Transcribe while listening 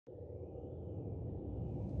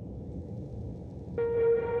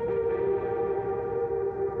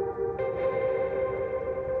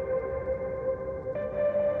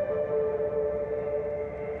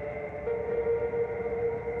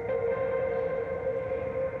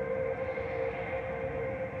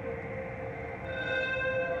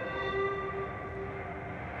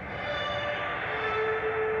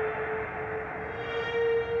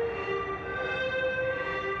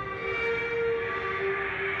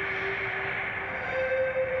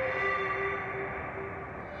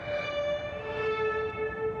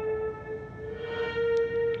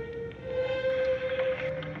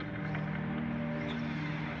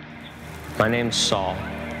My name's Saul,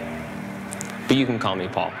 but you can call me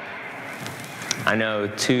Paul. I know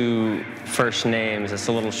two first names, it's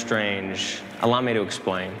a little strange. Allow me to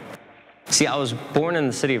explain. See, I was born in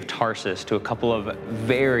the city of Tarsus to a couple of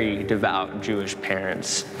very devout Jewish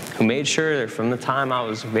parents who made sure that from the time I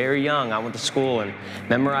was very young, I went to school and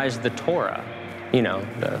memorized the Torah. You know,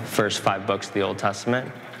 the first 5 books of the Old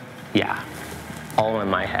Testament. Yeah, all in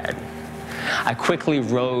my head. I quickly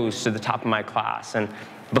rose to the top of my class, and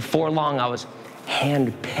before long, I was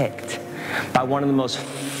handpicked by one of the most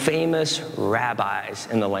famous rabbis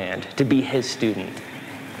in the land to be his student.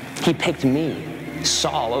 He picked me,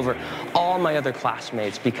 Saul, over all my other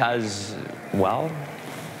classmates because, well,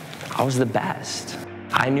 I was the best.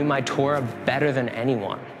 I knew my Torah better than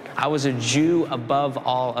anyone. I was a Jew above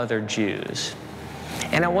all other Jews.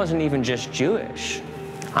 And I wasn't even just Jewish.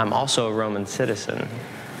 I'm also a Roman citizen.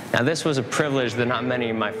 Now, this was a privilege that not many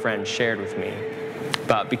of my friends shared with me.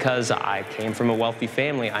 But because I came from a wealthy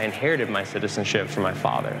family, I inherited my citizenship from my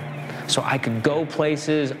father. So I could go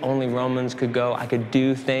places only Romans could go. I could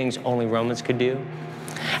do things only Romans could do.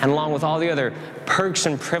 And along with all the other perks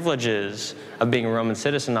and privileges of being a Roman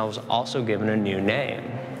citizen, I was also given a new name,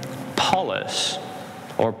 Paulus,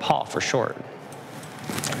 or Paul for short.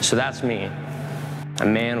 So that's me, a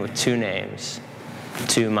man with 2 names.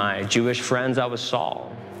 To my Jewish friends, I was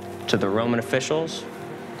Saul. To the Roman officials,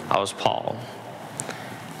 I was Paul.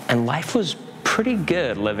 And life was pretty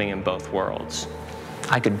good living in both worlds.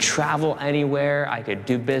 I could travel anywhere, I could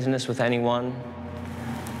do business with anyone.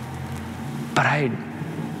 But I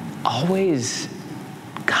always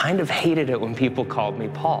kind of hated it when people called me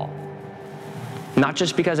Paul. Not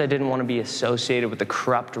just because I didn't want to be associated with the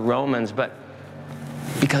corrupt Romans, but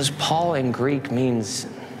because Paul in Greek means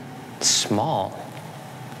small.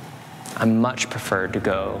 I much preferred to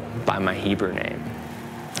go by my Hebrew name.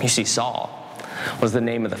 You see, Saul was the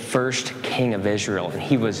name of the first king of Israel, and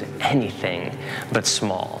he was anything but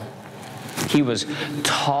small. He was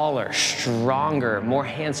taller, stronger, more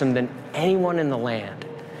handsome than anyone in the land.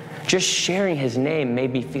 Just sharing his name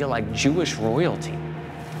made me feel like Jewish royalty.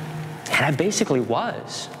 And I basically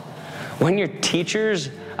was. When your teacher's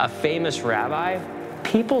a famous rabbi,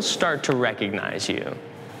 people start to recognize you.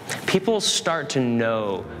 People start to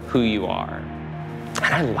know who you are.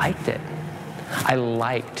 And I liked it. I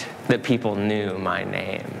liked that people knew my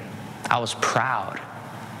name. I was proud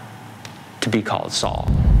to be called Saul.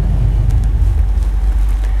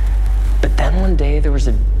 But then one day there was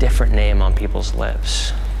a different name on people's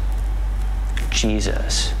lips.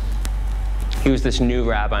 Jesus. He was this new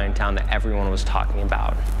rabbi in town that everyone was talking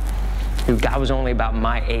about. The guy was only about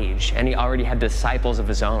my age, and he already had disciples of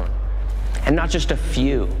his own. And not just a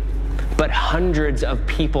few, but hundreds of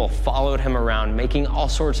people followed him around, making all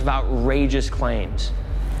sorts of outrageous claims.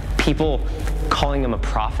 People calling him a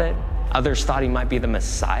prophet. Others thought he might be the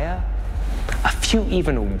Messiah. A few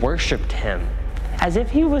even worshiped him as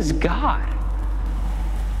if he was God.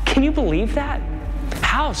 Can you believe that?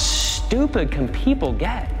 How stupid can people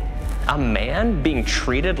get? A man being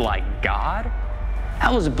treated like God?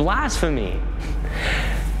 That was blasphemy.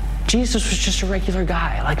 Jesus was just a regular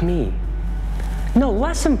guy like me. No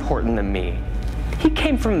less important than me. He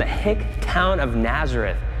came from the hick town of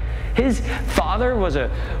Nazareth. His father was a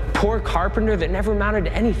poor carpenter that never amounted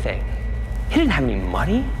to anything. He didn't have any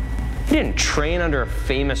money. He didn't train under a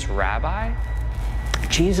famous rabbi.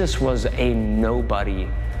 Jesus was a nobody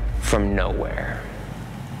from nowhere.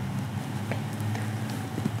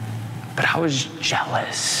 But I was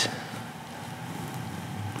jealous.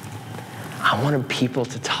 I wanted people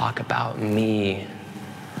to talk about me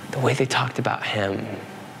the way they talked about him.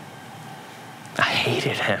 I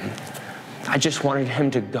hated him. I just wanted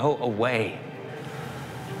him to go away.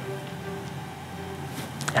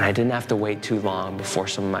 And I didn't have to wait too long before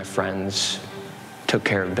some of my friends took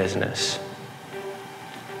care of business.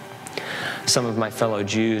 Some of my fellow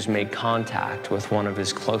Jews made contact with one of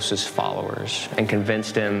his closest followers and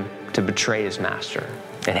convinced him to betray his master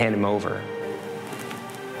and hand him over.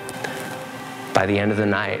 By the end of the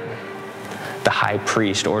night, the high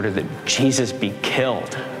priest ordered that Jesus be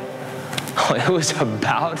killed. It was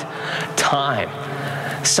about time.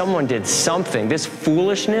 Someone did something. This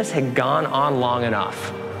foolishness had gone on long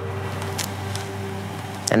enough.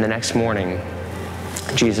 And the next morning,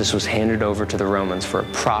 Jesus was handed over to the Romans for a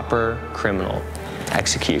proper criminal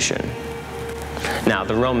execution. Now,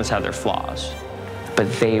 the Romans had their flaws,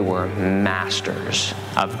 but they were masters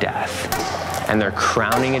of death. And their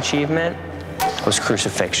crowning achievement was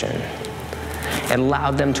crucifixion. It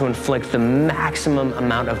allowed them to inflict the maximum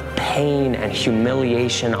amount of pain and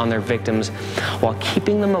humiliation on their victims while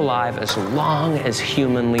keeping them alive as long as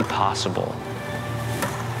humanly possible.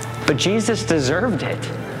 but Jesus deserved it.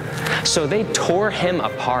 So they tore him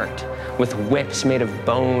apart with whips made of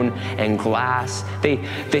bone and glass.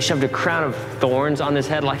 They shoved a crown of thorns on his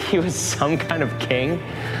head like he was some kind of king.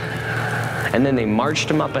 And then they marched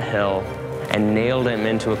him up a hill and nailed him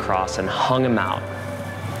into a cross and hung him out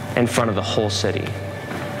in front of the whole city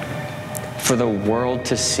for the world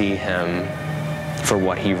to see him for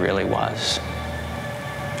what he really was.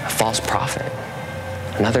 A false prophet,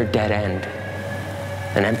 another dead end,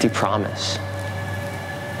 an empty promise.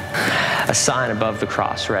 A sign above the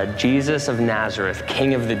cross read, "Jesus of Nazareth,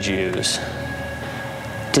 King of the Jews."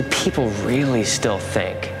 Did people really still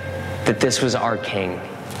think that this was our king?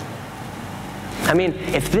 I mean,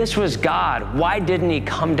 if this was God, why didn't he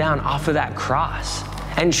come down off of that cross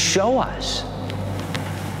and show us?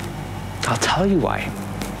 I'll tell you why.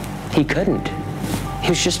 He couldn't. He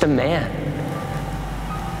was just a man.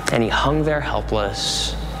 And he hung there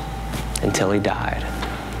helpless until he died.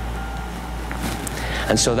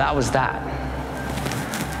 And so that was that.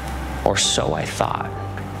 Or so I thought.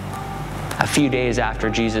 A few days after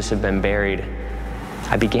Jesus had been buried,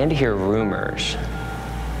 I began to hear rumors.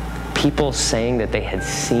 People saying that they had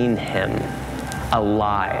seen him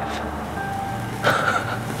alive.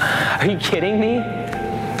 Are you kidding me?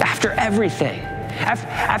 After everything,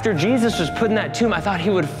 after Jesus was put in that tomb, I thought he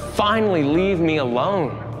would finally leave me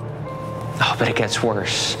alone. Oh, but it gets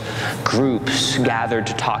worse. Groups gathered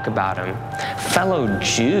to talk about him. Fellow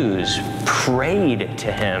Jews prayed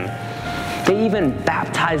to him. They even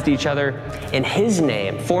baptized each other in his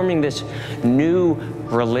name, forming this new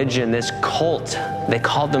religion, this cult. They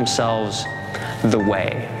called themselves the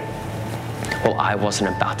Way. Well, I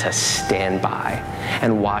wasn't about to stand by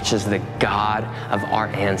and watch as the God of our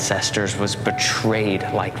ancestors was betrayed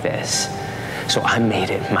like this. So I made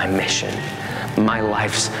it my mission, my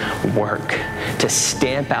life's work, to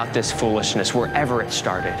stamp out this foolishness wherever it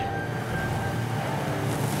started.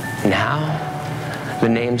 Now, the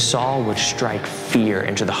name Saul would strike fear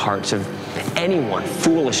into the hearts of anyone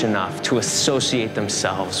foolish enough to associate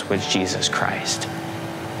themselves with Jesus Christ.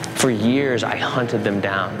 For years, I hunted them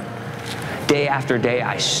down. Day after day,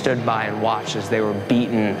 I stood by and watched as they were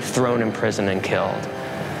beaten, thrown in prison, and killed.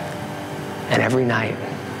 And every night,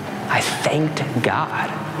 I thanked God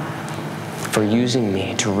for using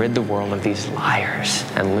me to rid the world of these liars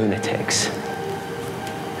and lunatics.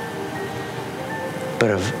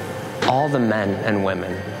 But of all the men and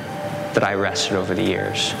women that I arrested over the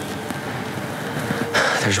years,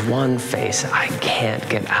 there's one face I can't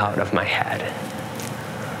get out of my head.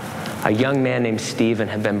 A young man named Stephen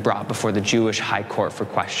had been brought before the Jewish high court for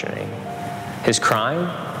questioning. His crime?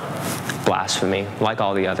 Blasphemy, like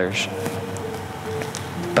all the others.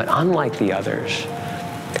 But unlike the others,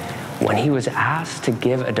 when he was asked to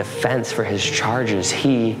give a defense for his charges,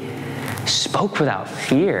 he spoke without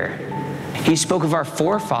fear. He spoke of our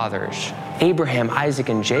forefathers, Abraham, Isaac,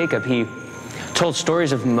 and Jacob. He told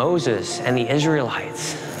stories of Moses and the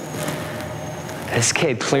Israelites. This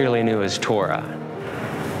kid clearly knew his Torah.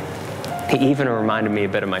 He even reminded me a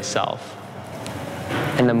bit of myself.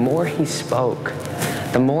 And the more he spoke,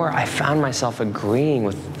 the more I found myself agreeing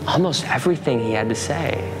with almost everything he had to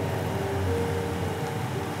say.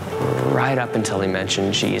 Right up until he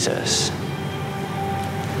mentioned Jesus.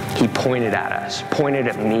 He pointed at us, pointed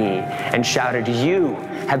at me, and shouted, "You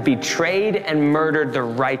have betrayed and murdered the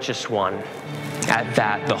righteous one." At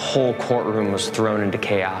that, the whole courtroom was thrown into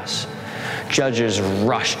chaos. Judges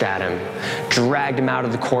rushed at him, dragged him out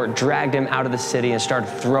of the court, dragged him out of the city, and started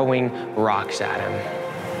throwing rocks at him.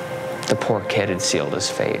 The poor kid had sealed his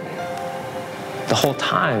fate. The whole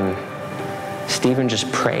time, Stephen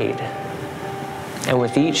just prayed. And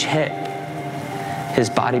with each hit, his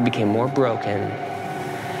body became more broken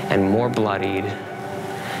and more bloodied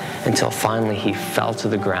until finally he fell to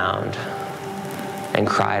the ground and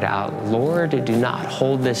cried out, "Lord, do not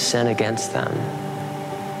hold this sin against them."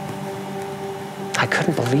 I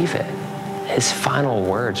couldn't believe it. His final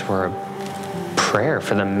words were a prayer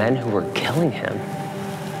for the men who were killing him.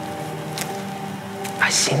 I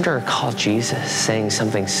seem to recall Jesus saying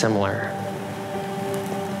something similar.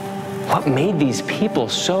 What made these people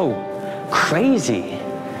so crazy?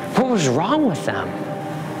 What was wrong with them?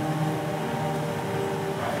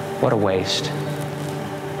 What a waste.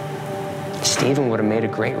 Stephen would have made a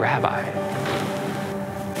great rabbi.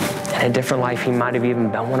 In a different life, he might have even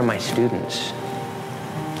been one of my students.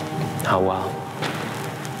 Oh well.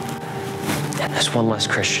 And there's one less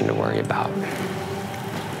Christian to worry about.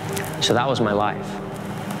 So that was my life.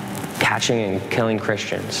 Catching and killing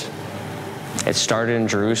Christians. It started in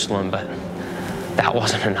Jerusalem, but that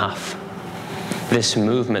wasn't enough. This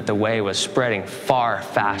movement, the Way, was spreading far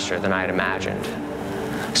faster than I'd imagined.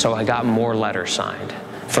 So I got more letters signed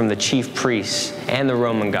from the chief priests and the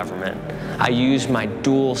Roman government. I used my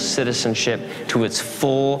dual citizenship to its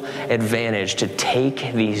full advantage to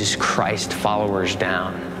take these Christ followers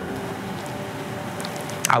down.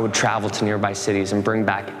 I would travel to nearby cities and bring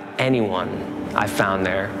back anyone I found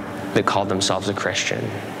there that called themselves a Christian.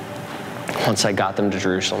 Once I got them to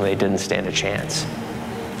Jerusalem, they didn't stand a chance.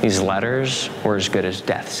 These letters were as good as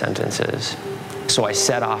death sentences. So I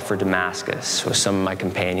set off for Damascus with some of my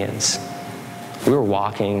companions. We were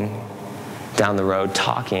walking down the road,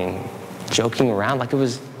 talking, joking around like it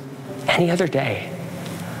was any other day.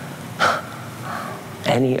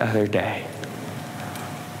 Any other day.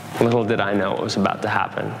 Little did I know what was about to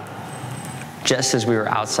happen. Just as we were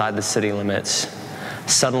outside the city limits,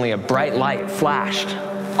 suddenly a bright light flashed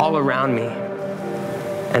all around me.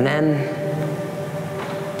 And then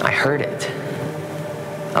I heard it,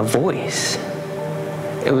 a voice.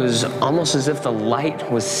 It was almost as if the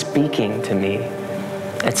light was speaking to me.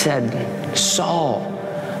 It said, "Saul,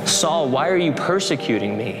 Saul, why are you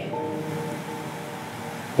persecuting me?"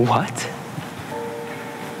 What?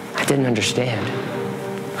 I didn't understand.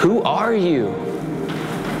 Who are you?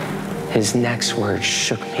 His next words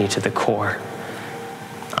shook me to the core.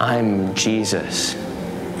 I'm Jesus.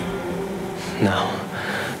 No.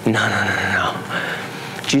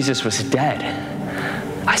 Jesus was dead.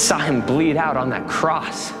 I saw him bleed out on that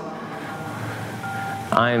cross.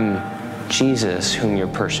 I'm Jesus whom you're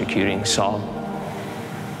persecuting, Saul.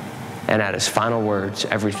 And at his final words,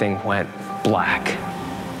 everything went black.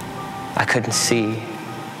 I couldn't see.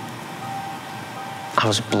 I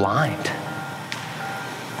was blind.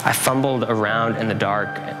 I fumbled around in the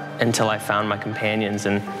dark until I found my companions,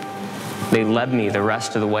 and they led me the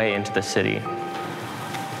rest of the way into the city.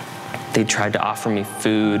 They tried to offer me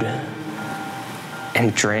food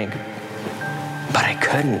and drink, but I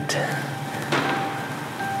couldn't.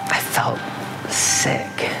 I felt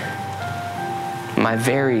sick. My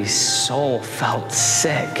very soul felt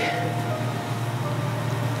sick.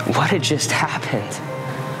 What had just happened?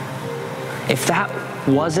 If that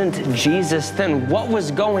wasn't Jesus, then what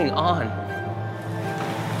was going on?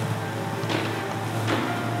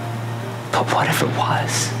 But what if it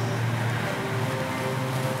was?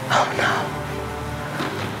 Oh no.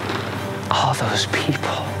 All those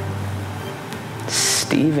people.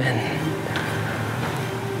 Stephen.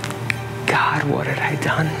 God, what had I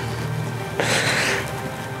done?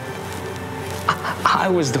 I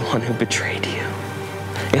was the one who betrayed you.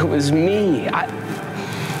 It was me. I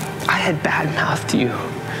had bad-mouthed you.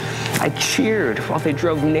 I cheered while they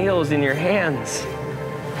drove nails in your hands.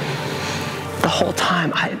 The whole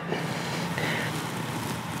time, I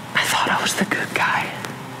thought I was the good guy.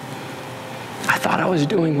 I thought I was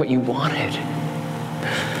doing what you wanted.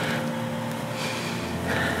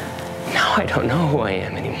 Now I don't know who I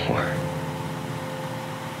am anymore.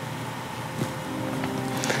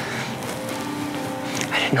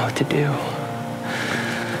 I didn't know what to do.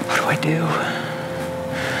 What do I do?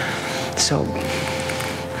 So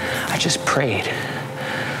I just prayed.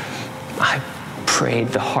 I prayed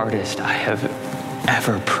the hardest I have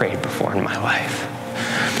ever prayed before in my life.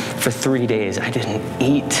 For 3 days, I didn't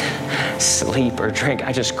eat, sleep, or drink.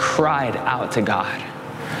 I just cried out to God.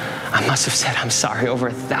 I must have said I'm sorry over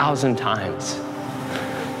 1,000 times.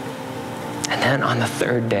 And then on the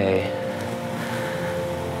 3rd day,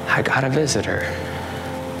 I got a visitor.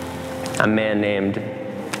 A man named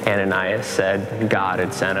Ananias said God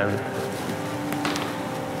had sent him.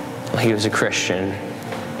 Well, he was a Christian,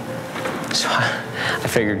 so I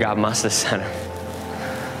figured God must have sent him.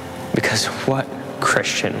 Because what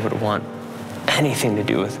Christian would want anything to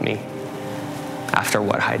do with me after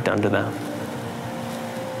what I had done to them?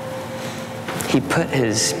 He put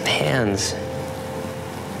his hands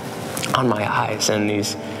on my eyes, and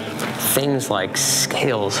these things like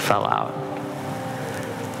scales fell out.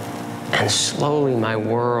 And slowly my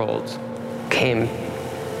world came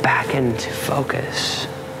back into focus.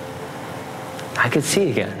 I could see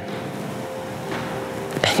again.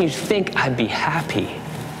 And you'd think I'd be happy.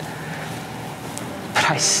 But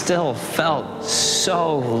I still felt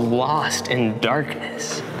so lost in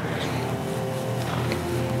darkness.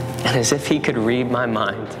 And as if he could read my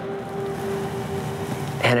mind,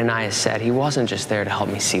 Ananias said he wasn't just there to help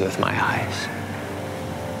me see with my eyes.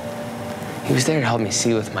 He was there to help me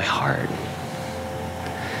see with my heart.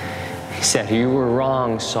 He said, "You were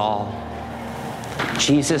wrong, Saul.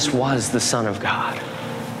 Jesus was the Son of God.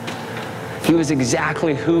 He was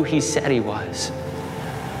exactly who he said he was.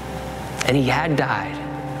 And he had died,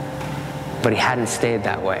 but he hadn't stayed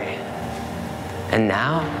that way. And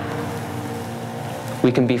now,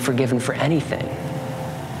 we can be forgiven for anything.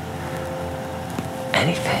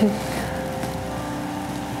 anything?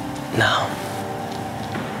 No.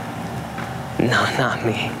 No, not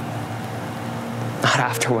me. Not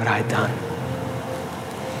after what I'd done.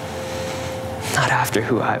 Not after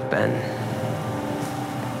who I've been.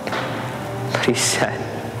 But he said,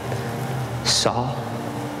 Saul,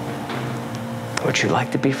 would you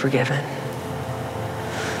like to be forgiven?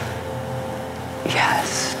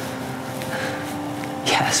 Yes.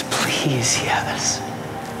 Yes, please, yes.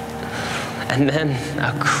 And then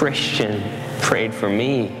a Christian prayed for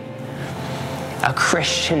me. A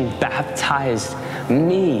Christian baptized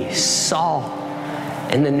me, Saul,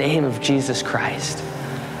 in the name of Jesus Christ.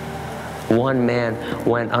 One man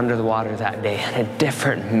went under the water that day, and a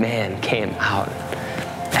different man came out.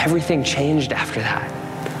 Everything changed after that.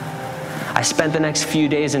 I spent the next few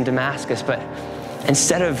days in Damascus, but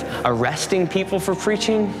instead of arresting people for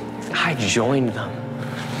preaching, I joined them.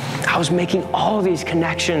 I was making all these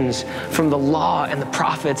connections from the law and the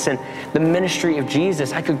prophets and the ministry of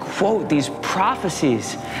Jesus. I could quote these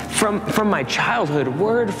prophecies from my childhood,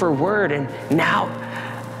 word for word, and now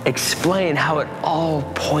explain how it all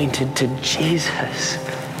pointed to Jesus.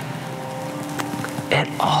 It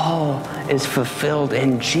all is fulfilled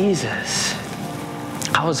in Jesus.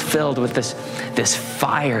 I was filled with this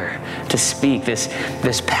fire to speak,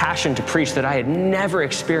 this passion to preach that I had never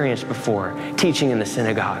experienced before, teaching in the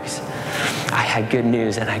synagogues. I had good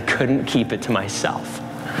news and I couldn't keep it to myself.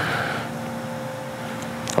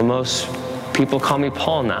 Well, most people call me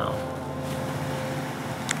Paul now,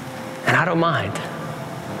 and I don't mind.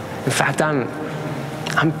 In fact,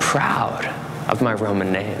 I'm proud of my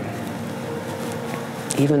Roman name,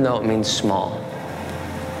 even though it means small,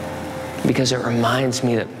 because it reminds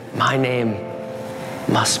me that my name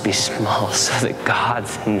must be small so that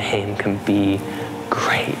God's name can be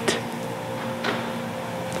great.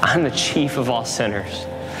 I'm the chief of all sinners,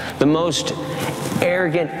 the most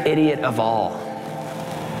arrogant idiot of all.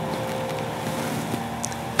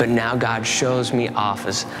 But now God shows me off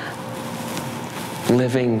as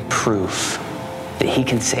living proof that he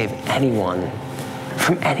can save anyone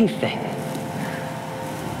from anything,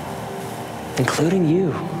 including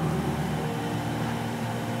you.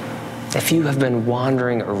 If you have been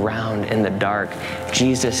wandering around in the dark,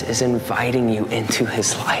 Jesus is inviting you into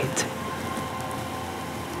his light.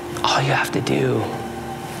 All you have to do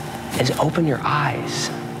is open your eyes